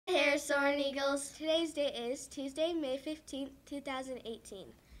Harris Soaring Eagles. Today's date is Tuesday, May 15th, 2018.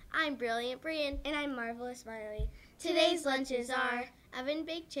 I'm Brilliant Brian. And I'm Marvelous Miley. Today's lunches are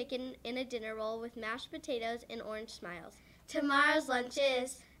oven-baked chicken in a dinner roll with mashed potatoes and orange smiles. Tomorrow's lunch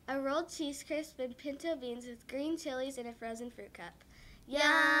is a rolled cheese crisp and pinto beans with green chilies and a frozen fruit cup.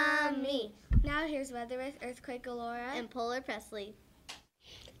 Yummy! Now here's weather with Earthquake Alora and Polar Presley.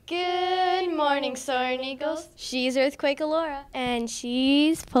 Good morning, Soaring Eagles. She's Earthquake Alora. And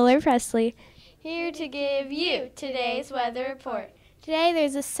she's Polar Presley. Here to give you today's weather report. Today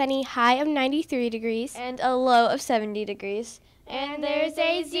there's a sunny high of 93 degrees. And a low of 70 degrees. And there's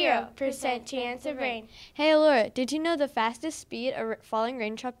a 0% chance of rain. Hey, Alora, did you know the fastest speed a falling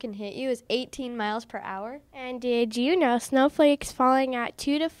raindrop can hit you is 18 miles per hour? And did you know snowflakes falling at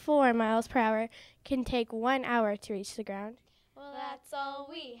 2 to 4 miles per hour can take 1 hour to reach the ground? Well, that's all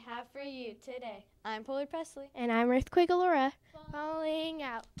we have for you today. I'm Polar Presley. And I'm Earthquake Alora. Falling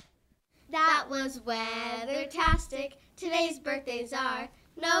out. That was weather-tastic. Today's birthdays are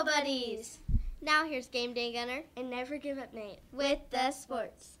nobody's. Now here's Game Day Gunner and Never Give Up Nate with the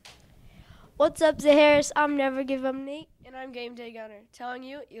sports. What's up, Zaharis? I'm Never Give Up Nate. And I'm Game Day Gunner, telling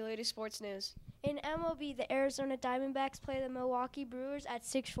you your latest sports news. In MLB, the Arizona Diamondbacks play the Milwaukee Brewers at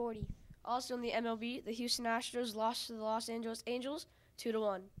 6:40. Also in the MLB, the Houston Astros lost to the Los Angeles Angels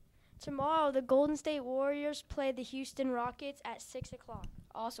 2-1. Tomorrow, the Golden State Warriors play the Houston Rockets at 6 o'clock.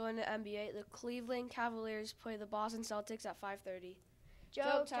 Also in the NBA, the Cleveland Cavaliers play the Boston Celtics at 5:30.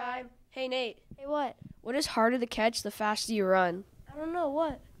 Joke time. Hey, Nate. Hey, what? What is harder to catch the faster you run? I don't know.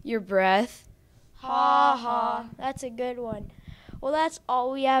 What? Your breath. Ha ha. That's a good one. Well, that's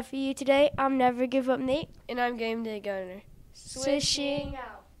all we have for you today. I'm Never Give Up Nate. And I'm Game Day Gunner. Swishing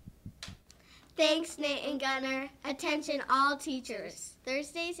out. Thanks, Nate and Gunner. Attention, all teachers.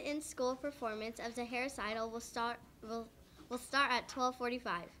 Thursday's in-school performance of the Harris Idol will start at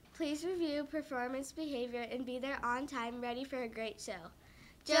 12:45. Please review performance behavior and be there on time, ready for a great show.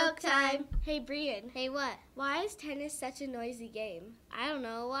 Joke time. Hey, Brian. Hey, what? Why is tennis such a noisy game? I don't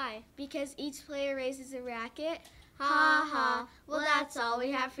know why. Because each player raises a racket. Ha ha. Well, that's all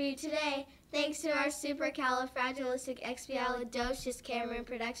we have for you today. Thanks to our supercalifragilisticexpialidocious Cameron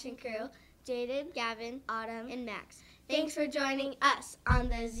production crew, Jaden, Gavin, Autumn, and Max. Thanks for joining us on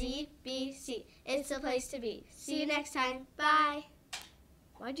the ZBC. It's the place to be. See you next time. Bye.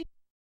 Why'd you